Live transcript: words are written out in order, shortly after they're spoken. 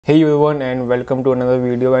Hey everyone, and welcome to another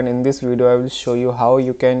video. And in this video I will show you how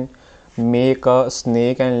you can make a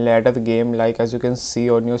snake and ladder game, like as you can see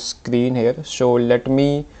on your screen here. So let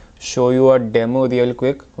me show you a demo real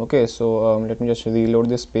quick. Okay, so let me just reload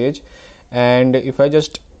this page, and if I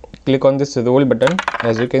just click on this roll button,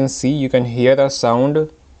 as you can see, you can hear a sound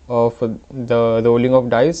of the rolling of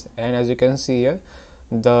dice. And as you can see here,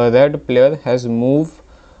 the red player has moved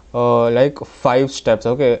like 5 steps.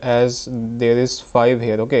 Okay, as there is 5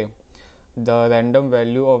 here. Okay, the random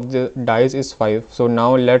value of the dice is 5. So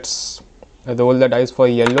now let's roll the dice for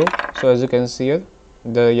yellow. So as you can see here,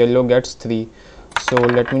 the yellow gets 3. So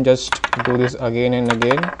let me just do this again and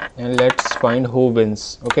again, and let's find who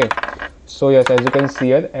wins. Okay, so yes, as you can see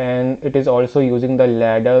here, and it is also using the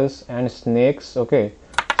ladders and snakes. Okay,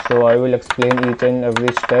 so I will explain each and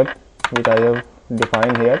every step which I have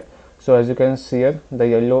defined here. So as you can see here, the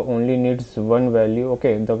yellow only needs one value.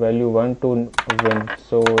 Okay, the value 1 to win.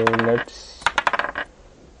 So let's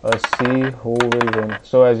see who will win.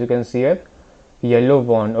 So as you can see here, yellow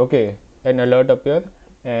won. Okay, an alert appear,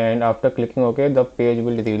 and after clicking OK, the page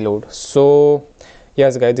will reload. So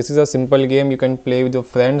yes guys, this is a simple game you can play with your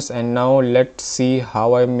friends. And now let's see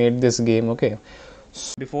how I made this game. Okay,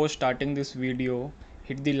 so before starting this video,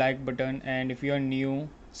 hit the like button, and if you are new,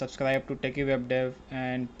 subscribe to Techie Web Dev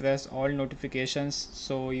and press all notifications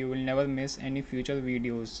so you will never miss any future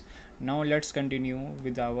videos. Now let's continue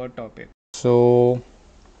with our topic. So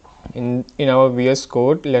in our VS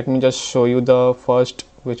Code, let me just show you the first,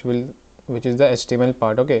 which is the HTML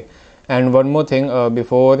part. Okay, and one more thing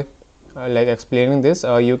before like explaining this,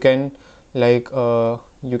 you can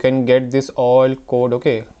you can get this all code.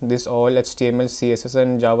 Okay, this all HTML, CSS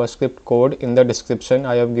and JavaScript code in the description.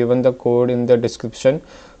 I have given the code in the description,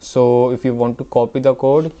 so if you want to copy the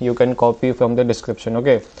code, you can copy from the description.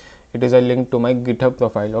 Okay, it is a link to my GitHub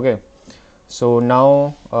profile. Okay, so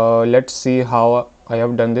now let's see how I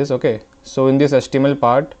have done this. Okay, so in this HTML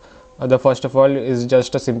part, the first of all is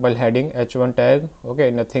just a simple heading h1 tag.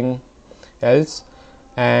 Okay, nothing else.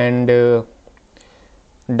 And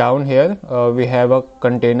down here we have a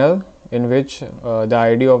container in which the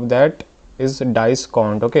ID of that is dice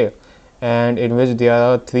count. Okay, and in which there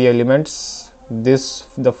are 3 elements.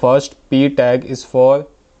 The first p tag is for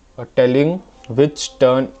telling which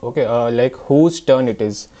turn, okay, like whose turn it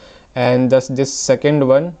is, and thus this second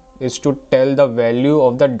one is to tell the value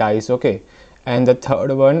of the dice. Okay, and the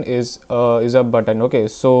third one is a button. Okay,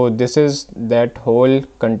 so this is that whole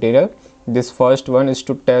container. This first one is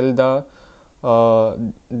to tell the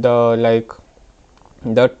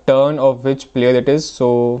turn of which player it is.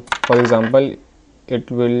 So for example,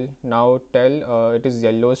 it will now tell it is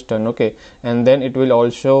yellow's turn. Okay, and then it will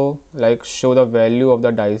also like show the value of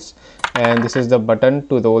the dice, and this is the button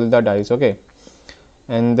to roll the dice. Okay,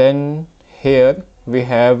 and then here we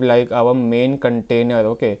have like our main container.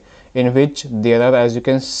 Okay, in which there are, as you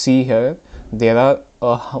can see here, there are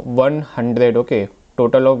 100. Okay,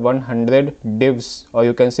 total of 100 divs, or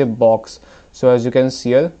you can say box. So as you can see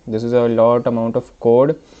here, this is a lot amount of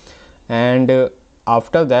code. And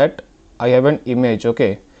after that I have an image.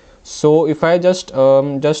 Okay, so if I just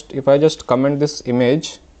comment this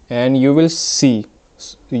image, and you will see,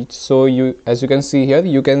 so as you can see here,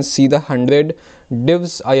 you can see the 100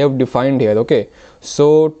 divs I have defined here. Okay,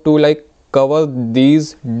 so to like cover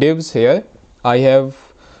these divs here, I have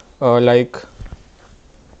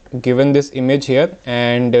given this image here,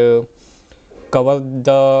 and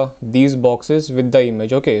cover these boxes with the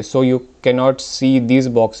image. Okay, so you cannot see these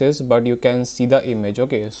boxes, but you can see the image.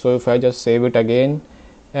 Okay, so if I just save it again,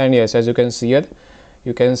 and yes, as you can see here,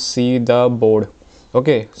 you can see the board.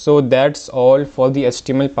 Okay, so that's all for the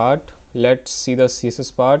HTML part. Let's see the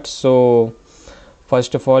CSS part. So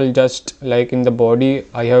first of all, just like in the body,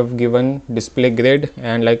 I have given display grid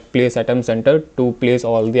and like place item center to place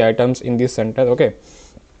all the items in the center. Okay,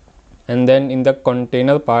 and then in the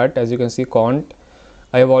container part, as you can see cont,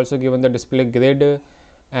 I have also given the display grid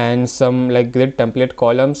and some like grid template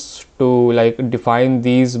columns to like define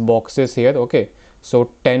these boxes here. Okay,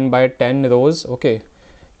 so 10 by 10 rows. Okay,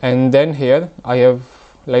 and then here I have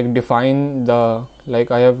like defined the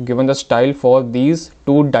I have given the style for these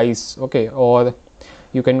 2 dice. Okay, or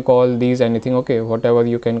you can call these anything. Okay, whatever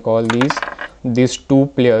you can call these 2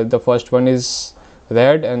 players. The first one is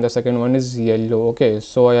red and the second one is yellow. Okay,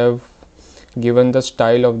 so I have given the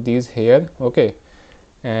style of these here. Okay,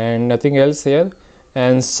 and nothing else here,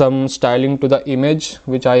 and some styling to the image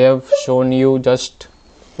which I have shown you just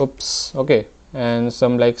okay, and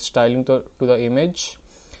some like styling to the image,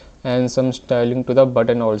 and some styling to the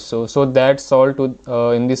button also. So that's all to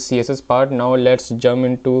in this CSS part. Now let's jump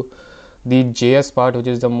into the JS part, which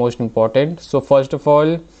is the most important. So first of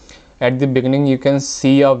all, at the beginning you can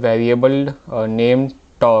see a variable named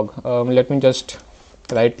tog. Let me just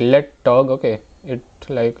write let tog. Okay, it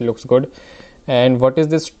like looks good. And what is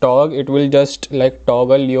this tog? It will just like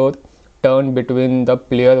toggle your turn between the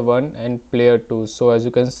player 1 and player 2. So as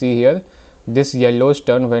you can see here, this yellow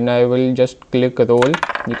turn, when I will just click roll,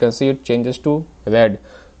 you can see it changes to red.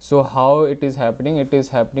 So how it is happening? It is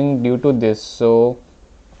happening due to this. So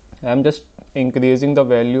I'm just increasing the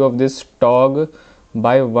value of this tog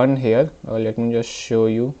by 1 here. Let me just show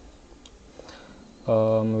you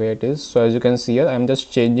where it is. So as you can see here, I'm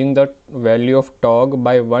just changing the value of tog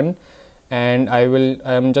by 1, and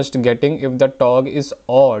I'm just getting if the tog is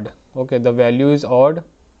odd. Okay, the value is odd,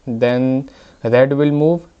 then red will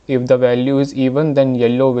move. If the value is even, then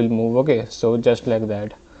yellow will move. Okay, so just like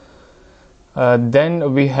that.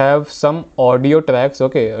 Then we have some audio tracks,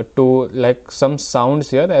 okay, to like some sounds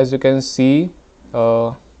here. As you can see,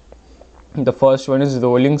 the first one is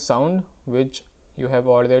rolling sound, which you have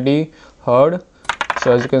already heard.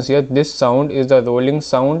 So as you can see here, this sound is the rolling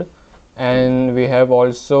sound. And we have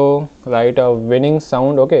also write a winning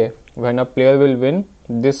sound. Okay, when a player will win,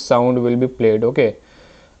 this sound will be played. Okay,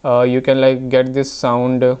 you can like get this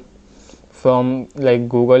sound from like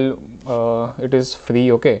Google. It is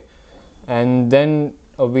free. Okay, and then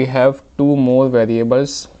we have two more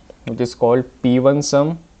variables, which is called p1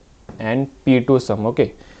 sum and p2 sum.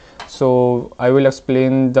 Okay, so I will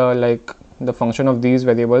explain the function of these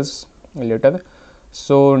variables later.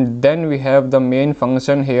 So then we have the main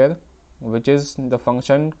function here, which is the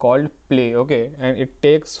function called play. Okay, and it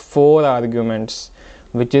takes 4 arguments,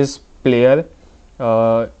 which is player,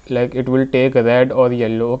 like it will take red or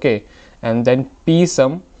yellow. Okay, and then p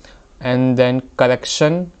sum, and then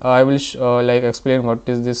correction. I will like explain what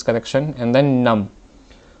is this correction, and then num.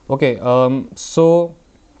 Okay, so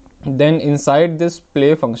then inside this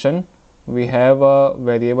play function we have a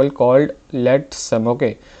variable called let sum.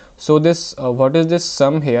 Okay, so this what is this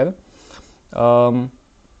sum here?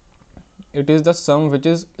 It is the sum which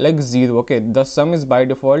is like 0. Okay, the sum is by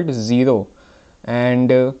default 0, and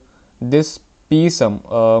this p sum,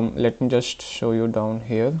 let me just show you down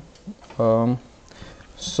here.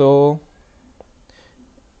 So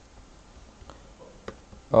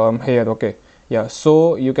here, okay, yeah,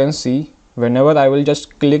 so you can see whenever I will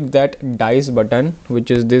just click that dice button, which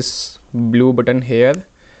is this blue button here,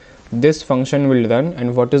 this function will run.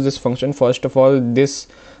 And what is this function? First of all,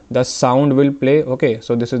 the sound will play. Okay,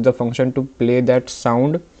 so this is the function to play that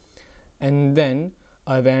sound, and then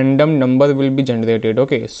a random number will be generated.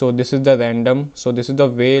 Okay, so this is the random, so this is the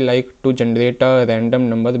way like to generate a random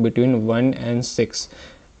number between 1 and 6.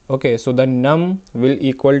 Okay, so the num will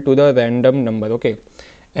equal to the random number. Okay,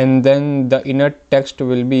 and then the inner text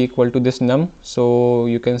will be equal to this num. So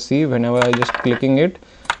you can see whenever I just clicking it,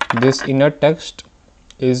 this inner text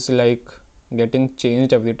is like getting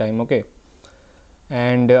changed every time. Okay,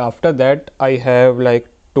 and after that I have like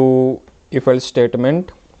two if else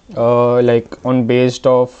statement, like on based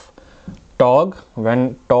of tog.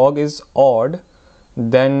 When tog is odd,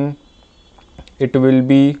 then it will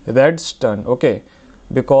be red's turn. Okay,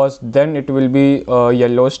 because then it will be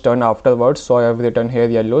yellow's turn afterwards. So I have written here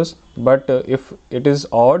yellows, but if it is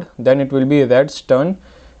odd, then it will be red's turn.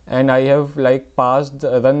 And I have like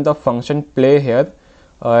run the function play here,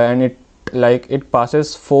 and it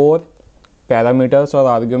passes 4 parameters or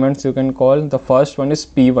arguments, you can call. The first one is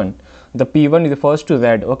p1. The p1 refers to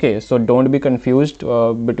red. Okay, so don't be confused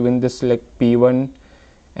between this like p1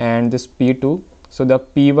 and this p2. So the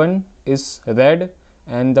p1 is red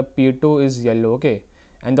and the p2 is yellow. Okay,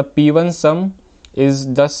 and the p1 sum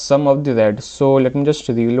is the sum of the red. So let me just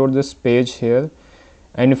reload this page here,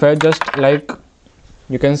 and if I just like,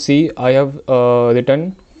 you can see I have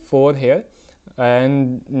written 4 here,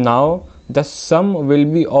 and now the sum will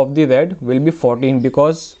be of the red will be 14,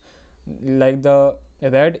 because like the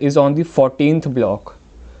red is on the 14th block,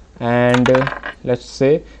 and let's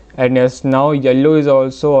say, and yes, now yellow is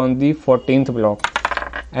also on the 14th block,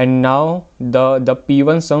 and now the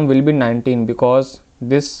p1 sum will be 19, because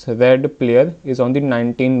this red player is on the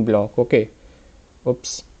 19 block. Okay,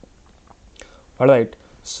 oops. All right,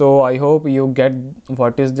 so I hope you get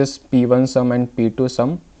what is this p1 sum and p2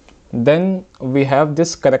 sum. Then we have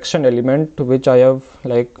this correction element, which I have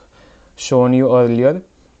like shown you earlier.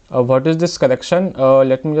 What is this correction?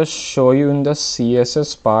 Let me just show you in the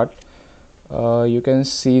CSS part. You can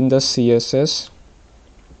see in the CSS,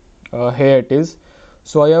 here it is.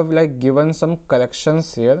 So I have like given some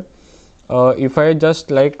corrections here. If I just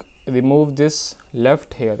like remove this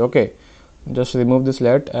left here, okay, just remove this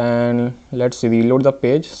left, and let's reload the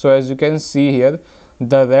page. So as you can see here,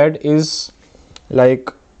 the red is like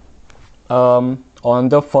on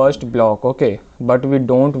the first block, okay, but we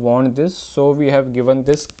don't want this, so we have given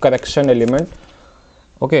this correction element.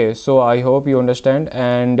 Okay, so I hope you understand.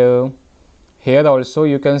 And here also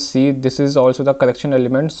you can see this is also the correction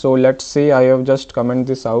element. So let's say I have just comment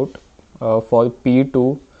this out for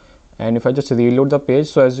P2, and if I just reload the page,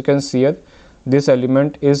 so as you can see here, this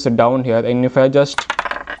element is down here, and if I just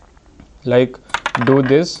like do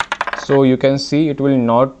this, so you can see it will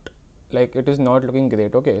not, like it is not looking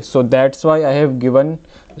great. Okay, so that's why I have given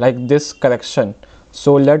like this correction.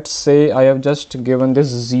 So let's say I have just given this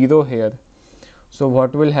 0 here, so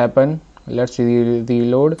what will happen, let's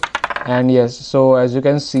reload, and yes, so as you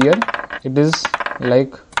can see here, it is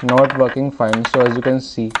like not working fine. So as you can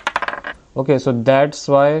see, okay, so that's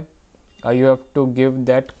why you have to give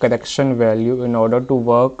that correction value in order to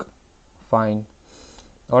work fine.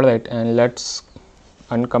 All right, and let's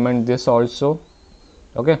uncomment this also.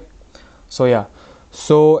 Okay, so yeah,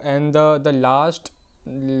 so and the last,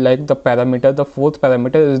 like the parameter, the fourth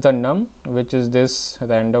parameter is the num, which is this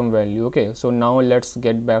random value. Okay, so now let's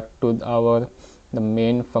get back to the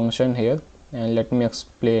main function here, and let me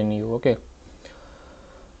explain you. Okay,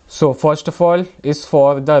 so first of all is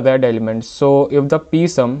for the red element. So if the p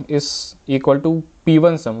sum is equal to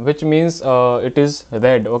p1 sum, which means it is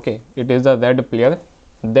red, okay, it is the red player,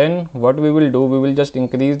 then what we will do, we will just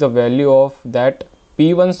increase the value of that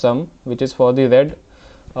p1 sum, which is for the red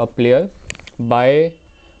player, by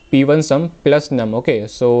p1 sum plus num. Okay,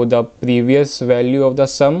 so the previous value of the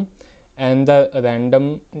sum and the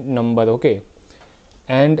random number. Okay,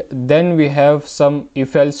 and then we have some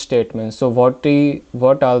if else statements. So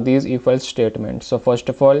what are these if else statements? So first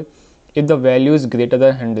of all, if the value is greater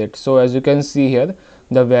than 100, so as you can see here,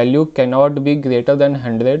 the value cannot be greater than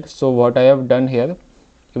 100. So what I have done here,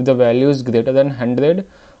 if the value is greater than 100,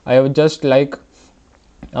 I have just like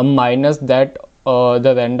minus that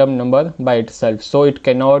the random number by itself, so it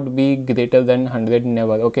cannot be greater than 100,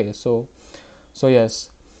 never. Okay, so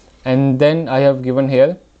yes, and then I have given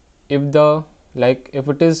here, if the if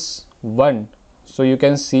it is 1, so you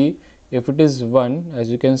can see if it is 1, as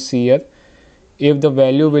you can see here, if the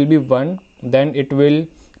value will be 1, then it will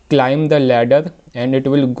climb the ladder and it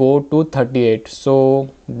will go to 38. So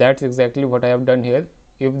that's exactly what I have done here.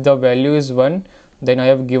 If the value is 1, then I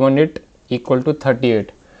have given it equal to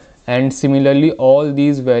 38, and similarly all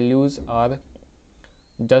these values are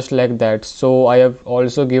just like that. So I have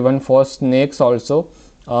also given for snakes also,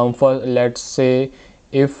 for let's say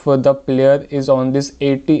if the player is on this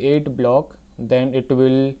 88 block, then it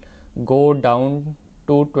will go down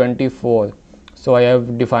to 24. So I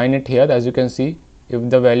have defined it here, as you can see, if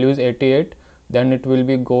the value is 88, then it will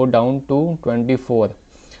be go down to 24.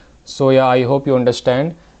 So yeah, I hope you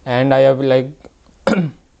understand. And I have like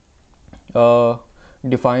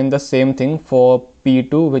define the same thing for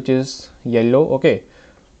P2, which is yellow. Okay,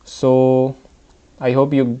 so I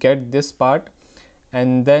hope you get this part.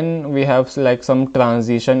 And then we have like some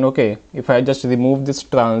transition. Okay, if I just remove this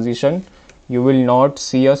transition, you will not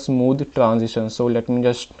see a smooth transition. So let me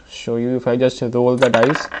just show you. If I just roll the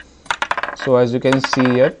dice, so as you can see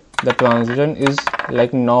here, the transition is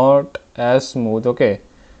like not as smooth. Okay,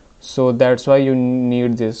 so that's why you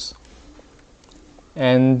need this.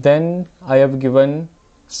 And then I have given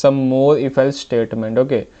some more if else statement.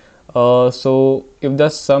 Okay, so if the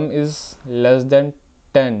sum is less than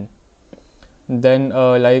 10, then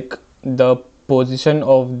like the position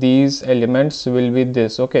of these elements will be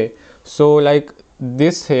this. Okay, so like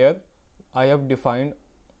this here I have defined,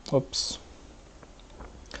 oops,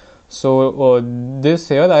 so this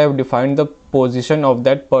here I have defined the position of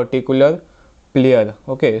that particular player.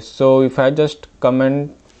 Okay, so if I just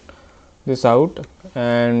comment this out,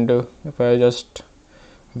 and if I just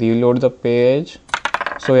reload the page,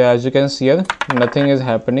 so yeah, as you can see here, nothing is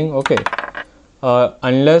happening. Okay,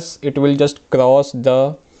 unless it will just cross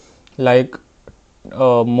the like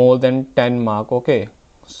more than 10 mark. Okay,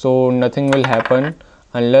 so nothing will happen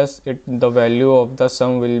unless the value of the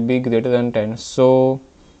sum will be greater than 10. So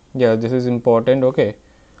yeah, this is important. Okay,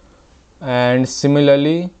 and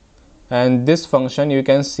similarly, and this function you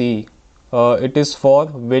can see it is for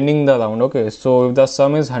winning the round. Okay, so if the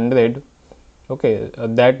sum is 100, okay,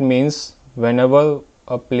 that means whenever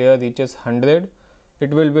a player reaches 100, it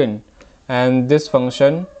will win. And this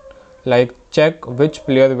function like check which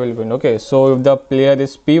player will win. Okay, so if the player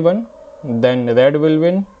is P1, then red will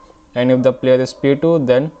win, and if the player is P2,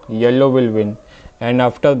 then yellow will win. And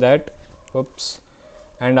after that, oops,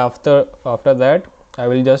 and after that I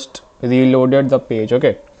will just reloaded the page.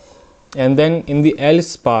 Okay, and then in the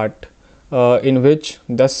else part, in which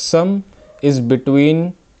the sum is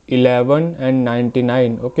between 11 and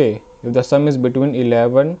 99. Okay, if the sum is between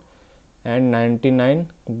 11 and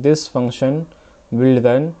 99, this function will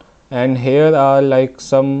run. And here are like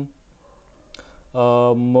some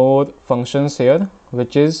more functions here,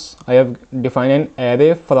 which is I have defined an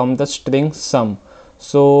array from the string sum.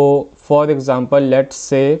 So for example, let's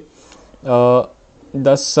say the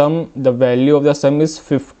value of the sum is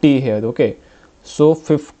 50 here. Okay, so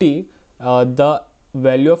 50, the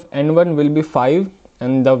value of n1 will be 5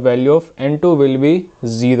 and the value of n2 will be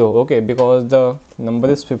 0. Okay, because the number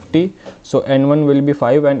is 50, so n1 will be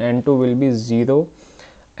 5 and n2 will be 0.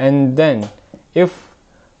 And then if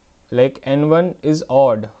like n1 is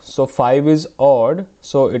odd, so 5 is odd,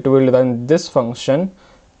 so it will run this function.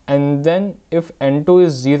 And then if n2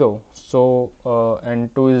 is 0, so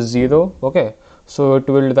n2 is 0. Okay, so it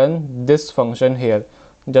will run this function here,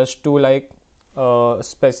 just to like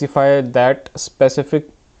specify that specific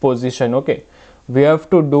position. Okay, we have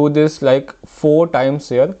to do this like 4 times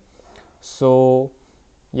here. So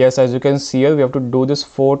yes, as you can see here, we have to do this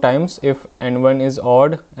 4 times. If n1 is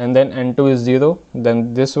odd and then n2 is 0,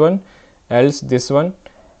 then this one, else this one.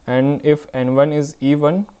 And if n1 is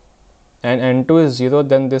even and n2 is 0,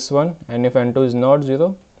 then this one. And if n2 is not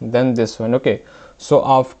 0, then this one. Okay, so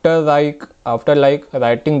after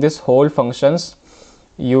writing this whole functions,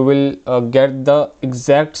 you will get the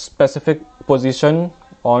exact specific position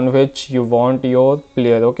on which you want your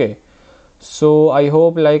player. Okay, so I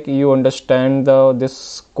hope like you understand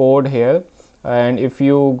this code here, and if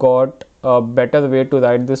you got a better way to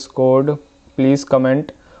write this code, please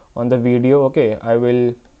comment on the video. Okay, I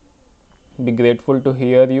will be grateful to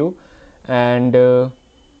hear you. And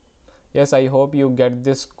yes, I hope you get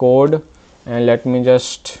this code. And let me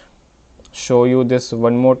just show you this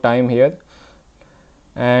one more time here.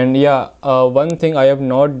 And yeah, one thing I have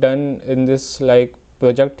not done in this like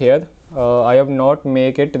project here, I have not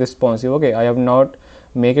make it responsive. Okay, I have not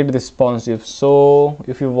make it responsive. So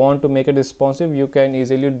if you want to make it responsive, you can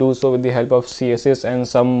easily do so with the help of CSS and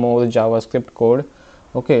some more JavaScript code.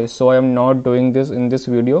 Okay, so I am not doing this in this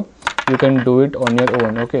video. You can do it on your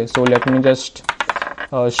own. Okay, so let me just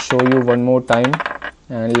show you one more time,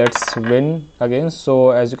 and let's win again. So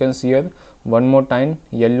as you can see here, one more time,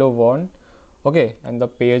 yellow won. Okay, and the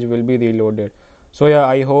page will be reloaded. So yeah,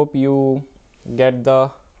 I hope you get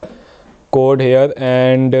the code here.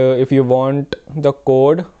 And if you want the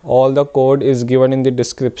code, all the code is given in the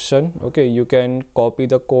description. Okay, you can copy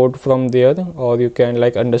the code from there, or you can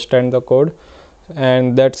like understand the code.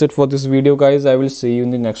 And that's it for this video, guys. I will see you in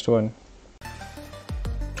the next one.